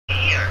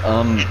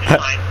It's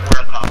fine for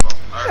a couple.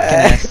 Alright. Can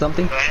I ask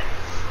something? Go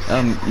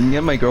ahead. Me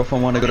and my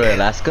girlfriend want to go to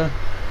Alaska.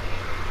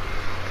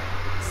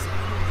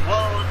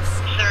 Well,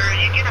 sir,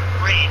 you can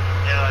upgrade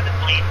the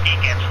plane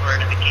tickets for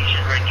the vacation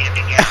we're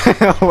giving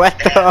out. What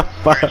the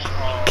fuck? First of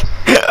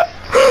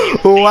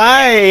all,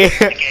 Why?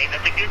 okay,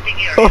 that's a good thing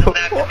here. You don't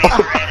have to pay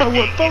for anything.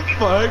 What the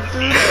fuck,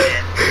 dude?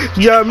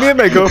 Yeah, me and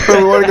my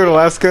girlfriend, we want to go to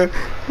Alaska.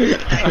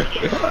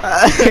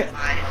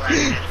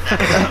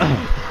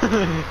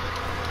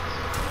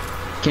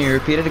 Can you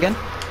repeat it again?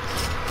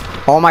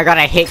 Oh my god,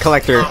 I hate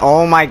collector.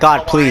 Oh my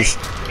god, please.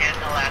 And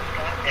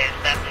Alaska is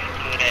not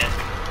included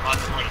on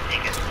the plane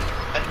tickets.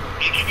 But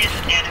you can use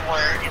it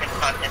anywhere in the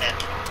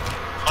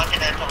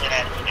continental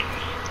United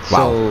States.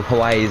 So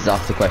Hawaii is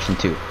off the question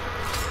too.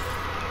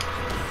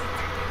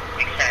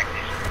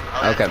 Exactly, sir.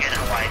 Alaska Okay. and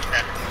Hawaii is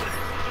not included.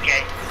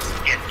 Okay?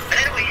 Good. But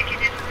anyway, you can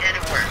use it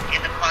anywhere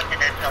in the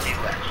continental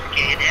US.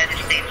 Okay, in any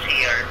states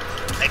here.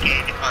 Okay,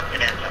 in the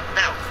continental.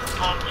 Now,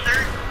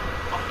 sir,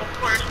 of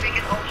course, we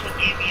can also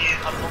give you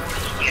a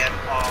bonus gift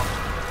of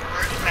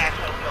first class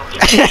hotel.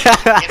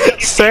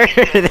 Sir,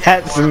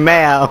 that's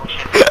mail.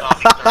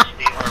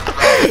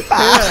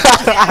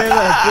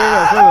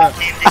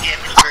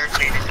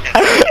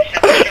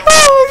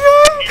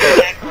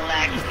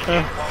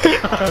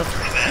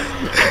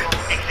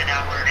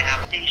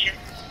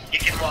 You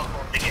can walk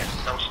home together.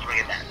 No string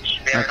attached.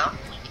 Fair enough?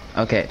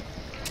 Okay,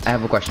 I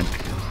have a question.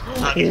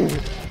 Okay.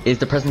 Is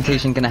the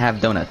presentation gonna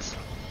have donuts?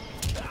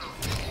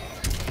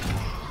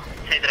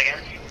 Say that again.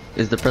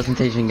 Is the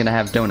presentation gonna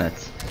have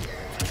donuts?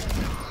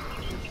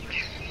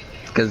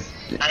 Because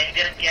I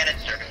didn't get it,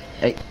 sir.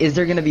 is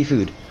there gonna be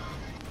food?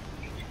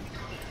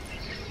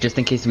 Just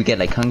in case we get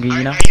like hungry,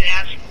 you know? Are you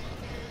asking?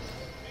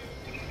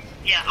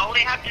 Yeah, all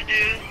they have to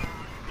do.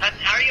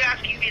 Are you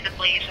asking me the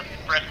place of the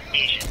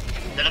presentation,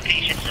 the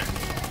location, sir?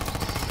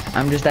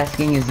 I'm just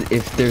asking is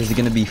if there's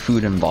gonna be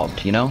food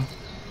involved, you know?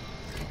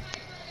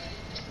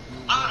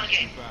 Oh,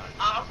 okay.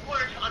 Of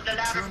course, on the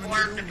latter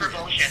part of the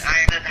promotion, I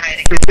am not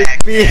hiding the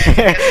fact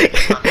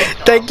that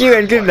Thank you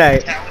and good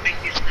night. that would make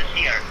business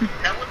here.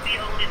 That would be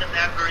only the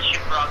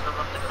membership program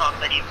of the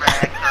company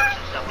brand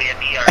services that we have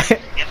here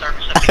in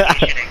terms of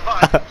vacationing.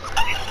 But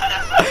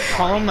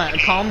Call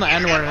him the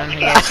N-word and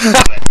he it's goes,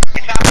 up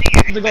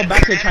to you. to go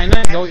back to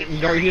China, go eat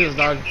his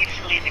dog.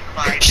 Easily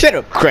decline. Shut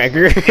up,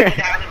 Gregor. I would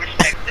highly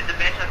respect that the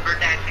best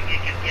advertising you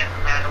can get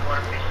no matter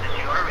what business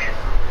you're in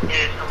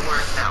is the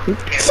word now.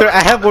 Okay, Sir,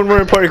 I have one more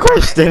important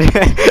question.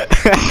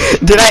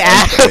 Did I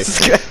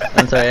ask?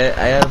 I'm sorry,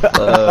 I have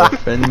a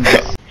friend.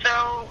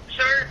 So,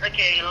 sir,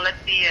 okay, let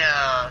me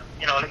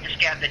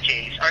scan the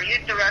chase. Are you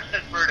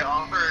interested for the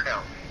offer or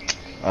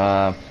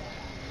no?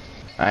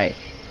 Alright.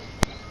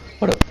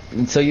 What up?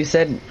 So you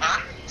said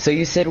Huh?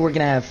 we're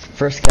gonna have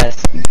first class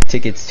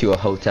tickets to a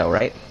hotel,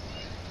 right?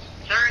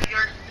 Sir,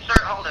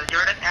 hold on.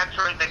 You're not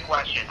answering the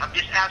question. I'm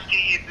just asking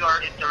you if you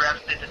are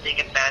interested to take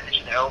advantage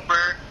of the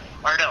offer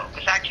or no.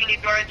 Because actually,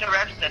 if you're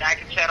interested, I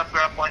can set up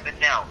your appointment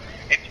now.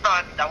 If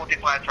not, that would be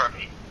fine for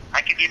me.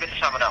 I can give it to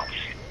someone else.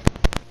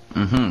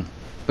 Mm-hmm.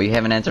 But you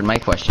haven't answered my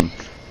question.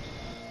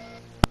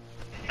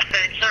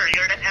 Sir,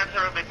 you're not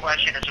answering my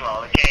question as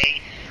well,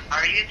 okay?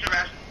 Are you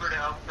interested for the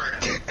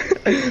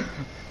offer?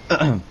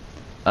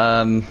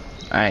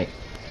 Alright.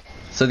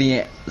 So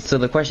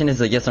the question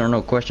is a yes or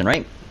no question,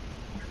 right?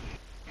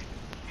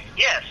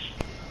 Yes.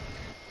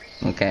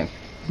 Okay.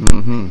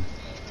 Mm-hmm.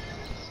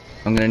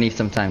 I'm gonna need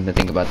some time to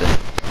think about this.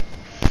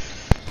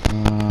 You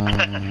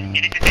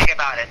need to think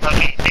about it.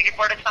 Okay, take it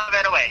for the time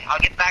right away. I'll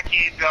get back to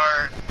you if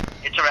you're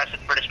interested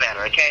for this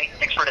matter, okay?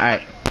 Thanks for the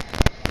Alright.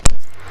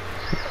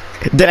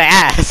 Did I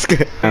ask?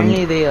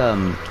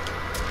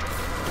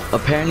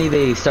 Apparently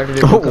they started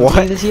a new company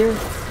What? this year,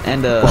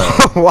 and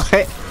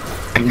What?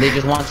 they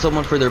just want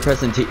someone for their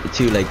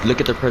to like look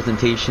at their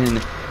presentation,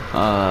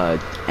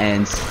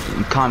 and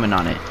comment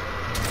on it.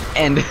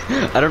 And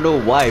I don't know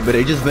why, but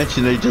I just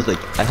mentioned I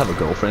have a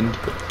girlfriend.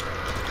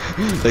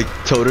 Like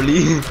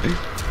totally.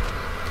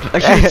 I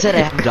should have said I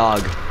have a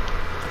dog.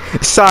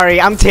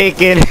 Sorry, I'm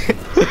taken.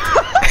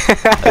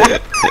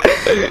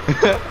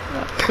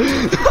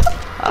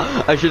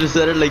 I should have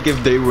said it like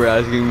if they were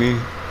asking me.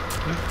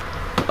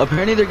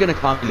 Apparently they're gonna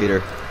comment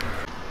later.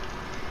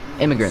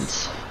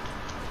 Immigrants.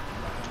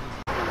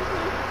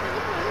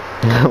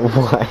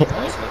 What?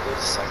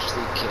 It's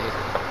actually gay.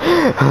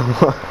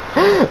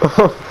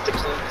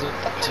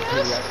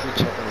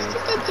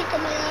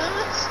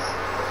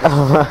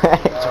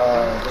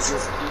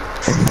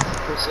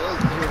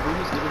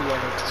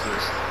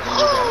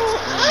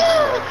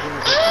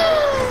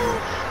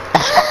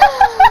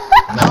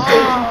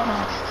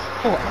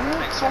 Oh, I know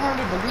it's so hard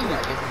to believe.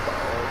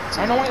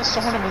 I know it's so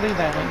hard to believe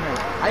that.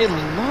 I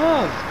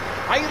love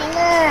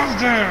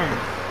them.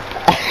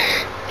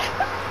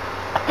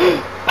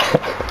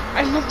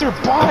 I love their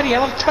body. I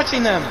love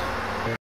touching them.